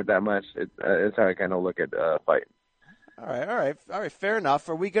 it didn't hurt that much. It's how I kind of look at fighting. All right. Fair enough.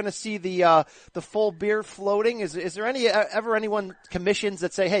 Are we going to see the full beard floating? Is there ever anyone commissions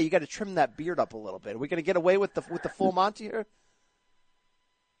that say, hey, you got to trim that beard up a little bit? Are we going to get away with the full Monty here?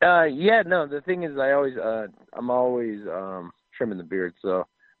 Yeah, no. The thing is, I'm always trimming the beard, so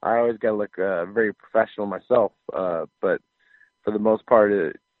I always got to look very professional myself. But for the most part,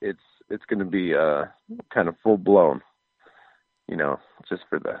 it's going to be kind of full blown, just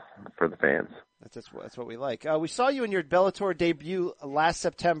for the fans. That's what we like. We saw you in your Bellator debut last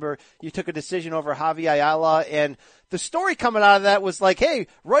September. You took a decision over Javi Ayala, and the story coming out of that was like, hey,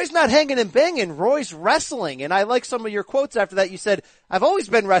 Roy's not hanging and banging, Roy's wrestling. And I like some of your quotes after that. You said, I've always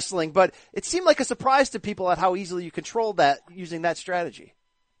been wrestling, but it seemed like a surprise to people at how easily you controlled that using that strategy.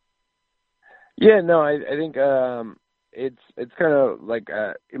 Yeah, no, I think it's kind of like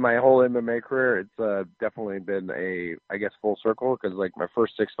in my whole MMA career, it's definitely been I guess full circle, because like my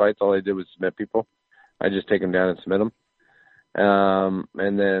first 6 fights, all I did was submit people. I just take them down and submit them.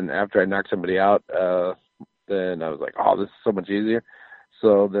 And then after I knocked somebody out, then I was like, oh, this is so much easier.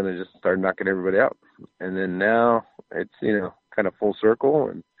 So then I just started knocking everybody out. And then now it's, kind of full circle,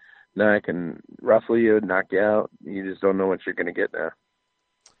 and now I can wrestle you, knock you out. You just don't know what you're going to get now.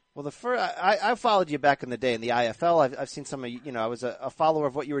 Well, I followed you back in the day in the IFL. I've seen some of you, I was a follower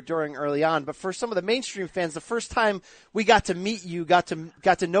of what you were doing early on. But for some of the mainstream fans, the first time we got to meet you, got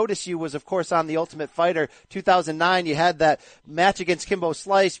to notice you was, of course, on The Ultimate Fighter 2009. You had that match against Kimbo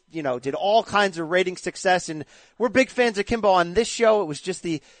Slice, did all kinds of rating success. And we're big fans of Kimbo on this show. It was just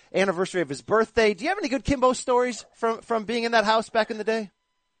the anniversary of his birthday. Do you have any good Kimbo stories from being in that house back in the day?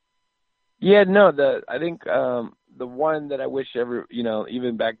 Yeah, no, I think, the one that I wish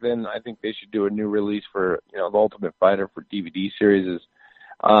even back then, I think they should do a new release for, The Ultimate Fighter for DVD series is,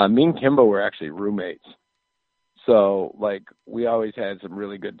 me and Kimbo were actually roommates. So, like, we always had some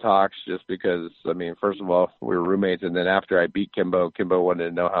really good talks just because, first of all, we were roommates. And then after I beat Kimbo wanted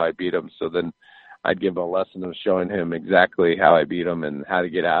to know how I beat him. So then I'd give him a lesson of showing him exactly how I beat him and how to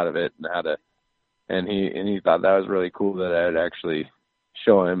get out of it and he thought that was really cool that I'd actually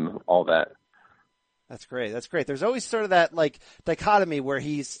show him all that. That's great. There's always sort of that like dichotomy where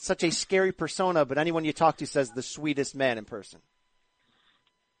he's such a scary persona, but anyone you talk to says the sweetest man in person.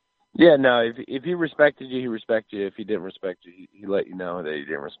 Yeah, no, if he respected you, he respected you. If he didn't respect you, he let you know that he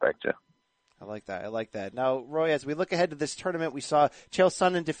didn't respect you. I like that. Now, Roy, as we look ahead to this tournament, we saw Chael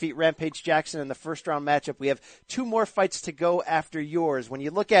Sonnen defeat Rampage Jackson in the first round matchup. We have 2 more fights to go after yours. When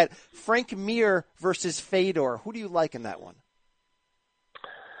you look at Frank Mir versus Fedor, who do you like in that one?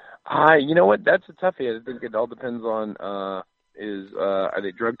 You know what? That's a toughie. I think it all depends on are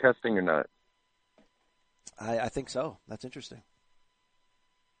they drug testing or not? I think so. That's interesting.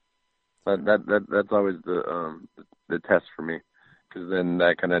 That's always the test for me, because then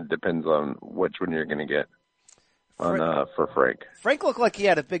that kind of depends on which one you're going to get for Frank. Frank looked like he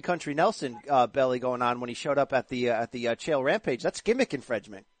had a Big Country Nelson belly going on when he showed up at the Chael Rampage. That's gimmick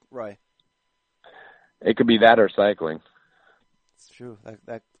infringement, Roy. It could be that or cycling. It's true.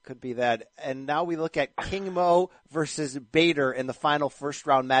 That could be that. And now we look at King Mo versus Bader in the final first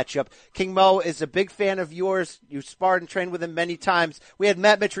round matchup. King Mo is a big fan of yours. You sparred and trained with him many times. We had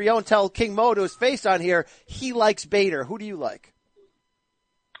Matt Mitrione tell King Mo to his face on here he likes Bader. Who do you like?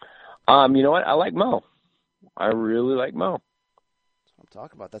 You know what? I like Mo. I really like Mo. That's what I'm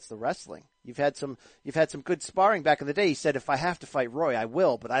talking about. That's the wrestling. You've had some good sparring back in the day. He said, if I have to fight Roy, I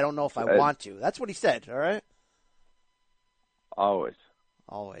will, but I don't know if I want to. That's what he said, all right? Always.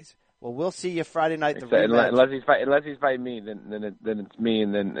 Well, we'll see you Friday night. Unless he's fighting me, then it's me,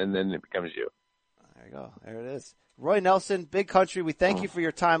 and then it becomes you. There you go. There it is. Roy Nelson, Big Country, we thank you for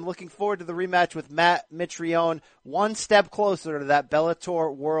your time. Looking forward to the rematch with Matt Mitrione. One step closer to that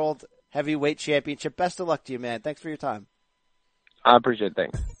Bellator World Heavyweight Championship. Best of luck to you, man. Thanks for your time. I appreciate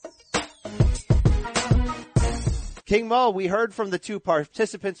it. Thanks. King Mo, we heard from the two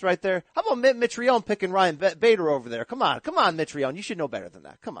participants right there. How about Mitrione picking Ryan Bader over there? Come on, Mitrione. You should know better than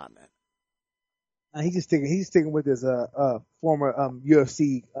that. Come on, man. He's sticking with his former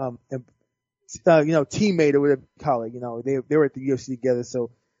UFC teammate or whatever you call it. They were at the UFC together,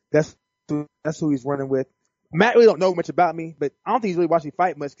 so that's who he's running with. Matt really don't know much about me, but I don't think he's really watched me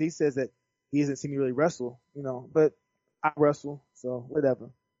fight much because he says that he hasn't seen me really wrestle. But I wrestle, so whatever.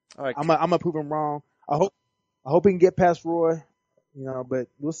 All right, I'm gonna prove him wrong. I hope he can get past Roy. But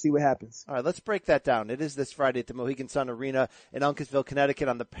we'll see what happens. All right, let's break that down. It is this Friday at the Mohegan Sun Arena in Uncasville, Connecticut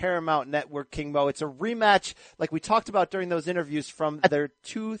on the Paramount Network, King Mo. It's a rematch, like we talked about during those interviews, from their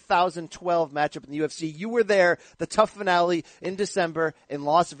 2012 matchup in the UFC. You were there, the tough finale in December in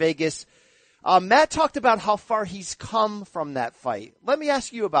Las Vegas. Matt talked about how far he's come from that fight. Let me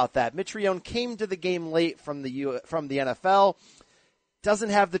ask you about that. Mitrione came to the game late from the NFL, doesn't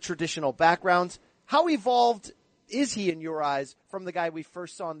have the traditional backgrounds. How evolved is he in your eyes from the guy we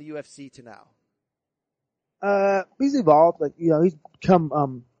first saw in the UFC to now? He's evolved. He's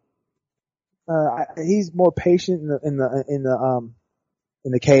become he's more patient in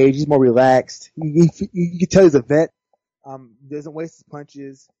the cage. He's more relaxed. You can tell he's a vet. Doesn't waste his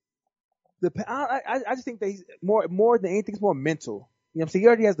punches. I just think that he's more than anything, it's more mental. He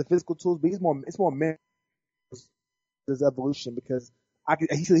already has the physical tools, but it's more mental. His evolution, because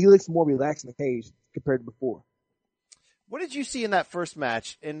he looks more relaxed in the cage compared to before. What did you see in that first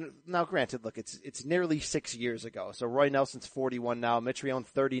match? And now, granted, look, it's nearly 6 years ago. So Roy Nelson's 41 now, Mitrione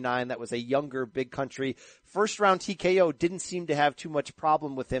 39. That was a younger Big Country. First round TKO didn't seem to have too much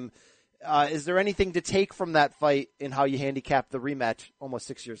problem with him. Is there anything to take from that fight in how you handicap the rematch almost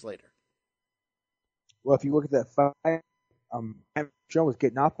 6 years later? Well, if you look at that fight, Mitrione was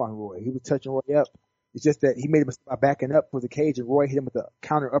getting off on Roy. He was touching Roy up. It's just that he made him by backing up for the cage, and Roy hit him with a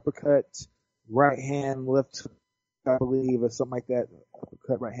counter uppercut, right hand, left, I believe, or something like that.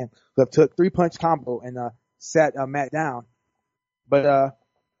 Uppercut, right hand, left hook, 3-punch combo, and sat Matt down. But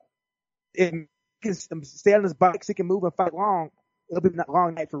it can stay on his bike, so he can move and fight long. It'll be a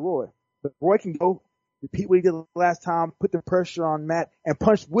long night for Roy. But Roy can go repeat what he did last time, put the pressure on Matt, and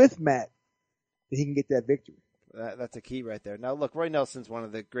punch with Matt, and he can get that victory. That's a key right there. Now, look, Roy Nelson's one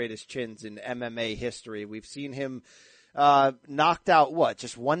of the greatest chins in MMA history. We've seen him knocked out,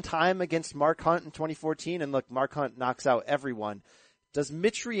 just one time against Mark Hunt in 2014? And look, Mark Hunt knocks out everyone. Does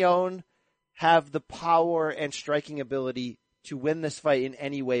Mitrione have the power and striking ability to win this fight in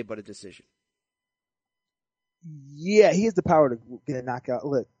any way but a decision? Yeah, he has the power to get a knockout.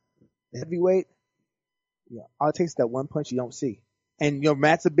 Look, heavyweight, all it takes is that one punch you don't see. And,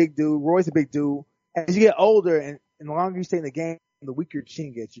 Matt's a big dude. Roy's a big dude. As you get older and the longer you stay in the game, the weaker your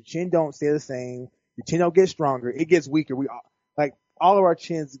chin gets. Your chin don't stay the same. Your chin don't get stronger. It gets weaker. All of our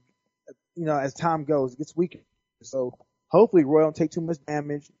chins, as time goes, it gets weaker. So hopefully Roy don't take too much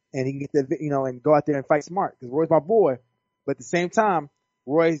damage and he can get that, and go out there and fight smart. Because Roy's my boy. But at the same time,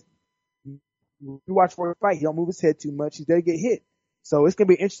 if you watch Roy fight, he don't move his head too much. He's there to get hit. So it's going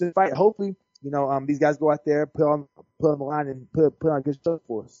to be an interesting fight. Hopefully, these guys go out there, put on the line and put on a good show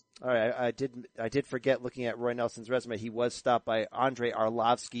for us. All right, I did forget, looking at Roy Nelson's resume, he was stopped by Andrei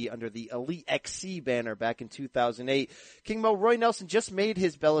Arlovsky under the Elite XC banner back in 2008. King Mo, Roy Nelson just made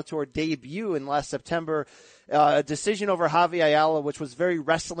his Bellator debut in last September, a decision over Javi Ayala, which was very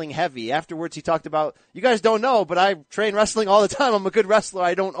wrestling heavy. Afterwards, he talked about, you guys don't know, but I train wrestling all the time. I'm a good wrestler.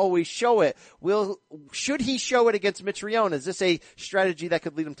 I don't always show it. Should he show it against Mitrione? Is this a strategy that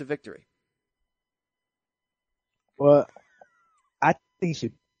could lead him to victory? Well, I think he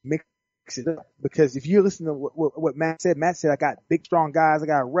should mix it up, because if you listen to what Matt said, I got big, strong guys, I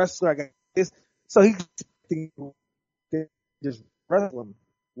got a wrestler, I got this. So he's just wrestling.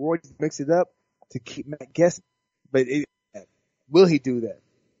 Roy mix it up to keep Matt guessing. But will he do that?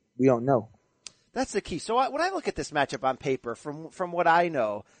 We don't know. That's the key. So when I look at this matchup on paper, from what I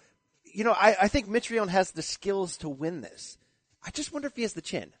know, I think Mitrione has the skills to win this. I just wonder if he has the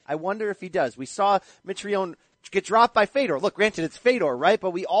chin. I wonder if he does. We saw Mitrione get dropped by Fedor. Look, granted, it's Fedor, right?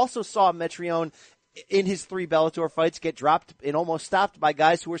 But we also saw Mitrione in his 3 Bellator fights get dropped and almost stopped by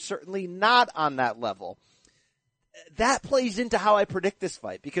guys who are certainly not on that level. That plays into how I predict this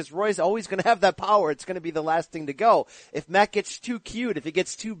fight, because Roy's always going to have that power. It's going to be the last thing to go. If Matt gets too cute, if he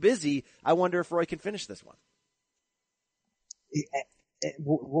gets too busy, I wonder if Roy can finish this one.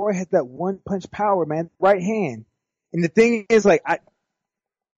 Roy has that one punch power, man. Right hand. And the thing is,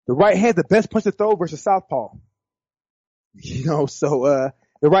 the the right hand's the best punch to throw versus southpaw. So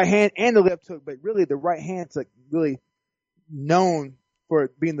the right hand and the left hook, but really the right hand's like really known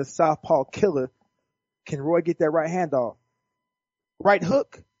for being the southpaw killer. Can Roy get that right hand off? Right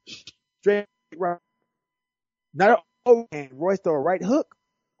hook, straight right. Not an overhand. Roy's throw a right hook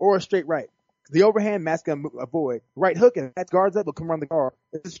or a straight right. The overhand, Matt's gonna avoid. Right hook, and Matt guards up, will come around the guard.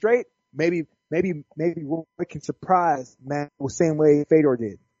 If it's straight, maybe Roy can surprise Matt the same way Fedor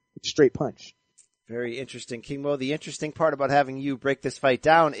did. With a straight punch. Very interesting, King Mo. The interesting part about having you break this fight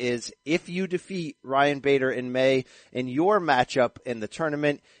down is if you defeat Ryan Bader in May in your matchup in the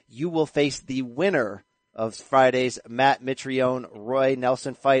tournament, you will face the winner of Friday's Matt Mitrione Roy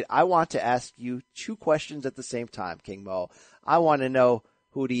Nelson fight. I want to ask you two questions at the same time, King Mo. I want to know,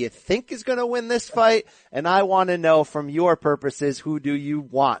 who do you think is going to win this fight? And I want to know, from your purposes, who do you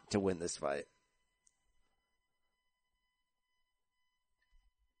want to win this fight?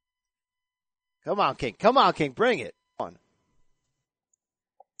 Come on, King. Come on, King. Bring it on.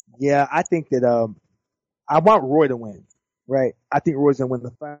 Yeah, I think that I want Roy to win, right? I think Roy's gonna win the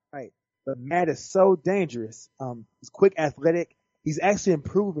fight. But Matt is so dangerous. He's quick, athletic. He's actually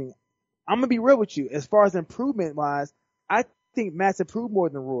improving. I'm gonna be real with you. As far as improvement wise, I think Matt's improved more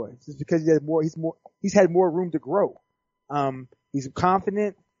than Roy, just because he's had more room to grow. He's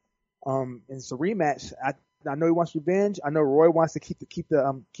confident. And it's a rematch. I know he wants revenge. I know Roy wants to keep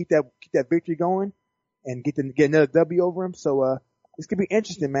that victory going and get another W over him. So it's gonna be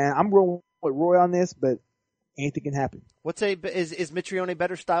interesting, man. I'm rolling with Roy on this, but anything can happen. Is Mitrione a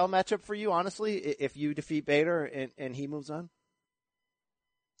better style matchup for you, honestly, if you defeat Bader and he moves on?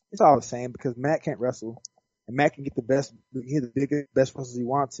 It's all the same because Matt can't wrestle. And Matt can get the best wrestlers he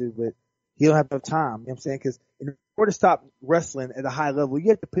wants to, but he don't have enough time. You know what I'm saying? Because in order to stop wrestling at a high level,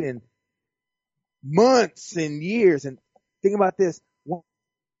 you have to put in months and years. And think about this.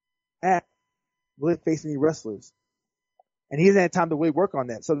 Matt really facing any wrestlers. And he hasn't had time to really work on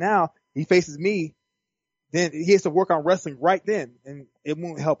that. So now he faces me. Then he has to work on wrestling right then. And it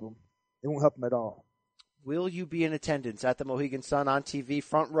won't help him. It won't help him at all. Will you be in attendance at the Mohegan Sun on TV,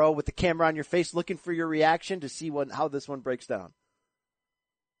 front row with the camera on your face, looking for your reaction to see how this one breaks down?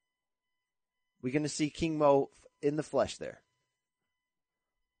 We're going to see King Mo in the flesh there.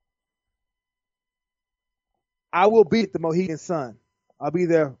 I will be at the Mohegan Sun. I'll be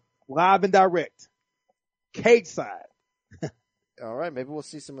there live and direct. Cage side. All right, maybe we'll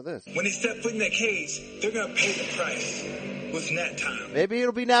see some of this. When they step foot in that cage, they're going to pay the price with nap time. Maybe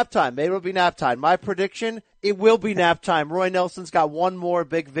it'll be nap time. Maybe it'll be nap time. My prediction, it will be nap time. Roy Nelson's got one more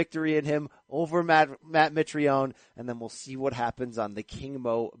big victory in him over Matt Mitrione, and then we'll see what happens on the King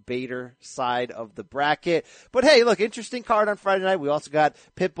Mo Bader side of the bracket. But hey, look, interesting card on Friday night. We also got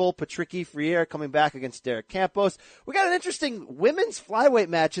Pitbull, Patricky Freire coming back against Derek Campos. We got an interesting women's flyweight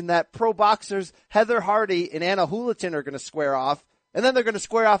match in that pro boxers Heather Hardy and Anna Houlihan are going to square off. And then they're going to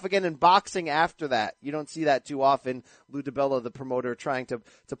square off again in boxing after that. You don't see that too often. Lou DiBella, the promoter, trying to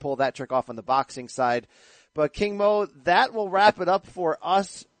pull that trick off on the boxing side. But King Mo, that will wrap it up for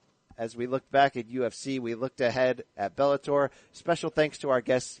us. As we looked back at UFC, we looked ahead at Bellator. Special thanks to our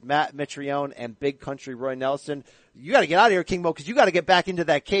guests, Matt Mitrione and Big Country Roy Nelson. You got to get out of here, King Mo, because you got to get back into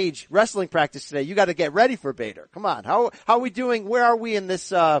that cage wrestling practice today. You got to get ready for Bader. Come on. How are we doing? Where are we in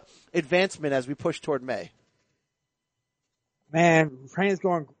this advancement as we push toward May? Man, training's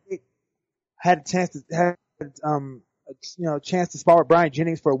going great. Had a chance to spar with Brian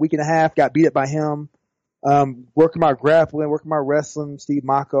Jennings for a week and a half. Got beat up by him. Working my grappling, working my wrestling. Steve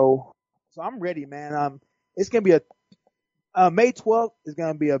Mako. So I'm ready, man. It's gonna be May 12th is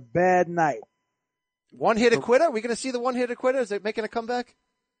gonna be a bad night. One hit quitter? Are we gonna see the one hit quitter? Is it making a comeback?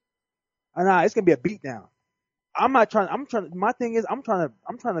 Nah, it's gonna be a beatdown. My thing is, I'm trying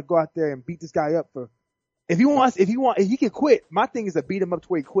to go out there and beat this guy up for. If he can quit, my thing is to beat him up to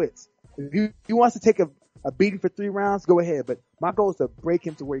where he quits. If he wants to take a beating for 3 rounds, go ahead. But my goal is to break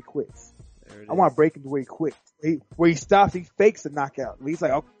him to where he quits. I want to break him to where he quits. Where he stops, he fakes the knockout. He's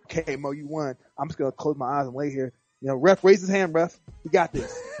like, okay, Mo, you won. I'm just going to close my eyes and lay here. Ref, raise his hand, ref. We got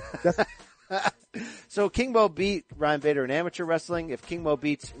this. So King Mo beat Ryan Bader in amateur wrestling. If King Mo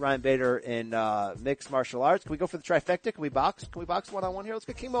beats Ryan Bader in mixed martial arts, can we go for the trifecta? Can we box? Can we box one-on-one here? Let's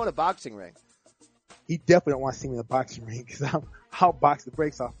get King Mo in a boxing ring. He definitely don't want to see me in a boxing ring because I'll box the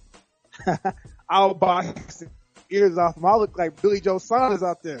brakes off. I'll box the ears off him. I'll look like Billy Joe Saunders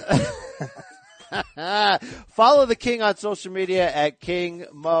out there. Follow the King on social media at King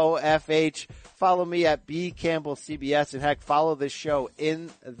Mo FH. Follow me at B Campbell CBS. And heck, follow this show In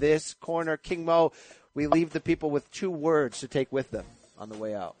This Corner. King Mo, we leave the people with 2 words to take with them on the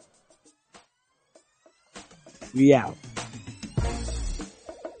way out. We out.